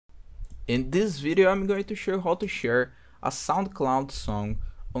In this video, I'm going to show you how to share a SoundCloud song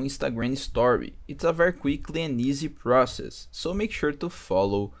on Instagram story. It's a very quickly and easy process, so make sure to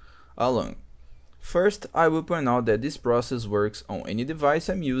follow along. First, I will point out that this process works on any device.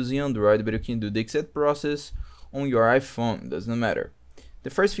 I'm using Android, but you can do the exact process on your iPhone, doesn't matter.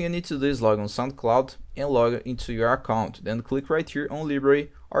 The first thing you need to do is log on SoundCloud and log into your account. Then click right here on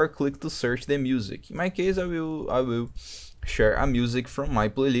library or click to search the music. In my case, I will share a music from my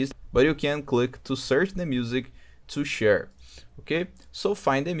playlist, but you can click to search the music to share. Okay, so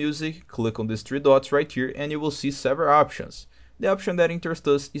find the music, click on these three dots right here, and you will see several options. The option that interests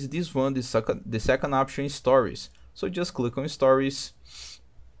us is this one. The second option is stories. So just click on stories,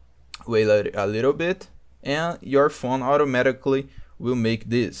 wait a little bit, and your phone automatically will make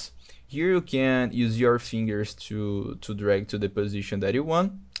this. Here you can use your fingers to drag to the position that you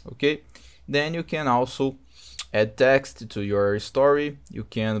want. Okay, then you can also add text to your story, you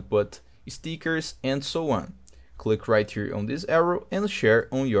can put stickers and so on. Click right here on this arrow and share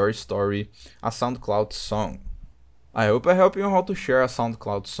on your story a SoundCloud song. I hope I helped you on how to share a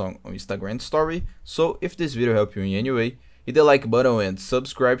SoundCloud song on Instagram story. So if this video helped you in any way, hit the like button and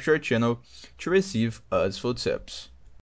subscribe to our channel to receive useful tips.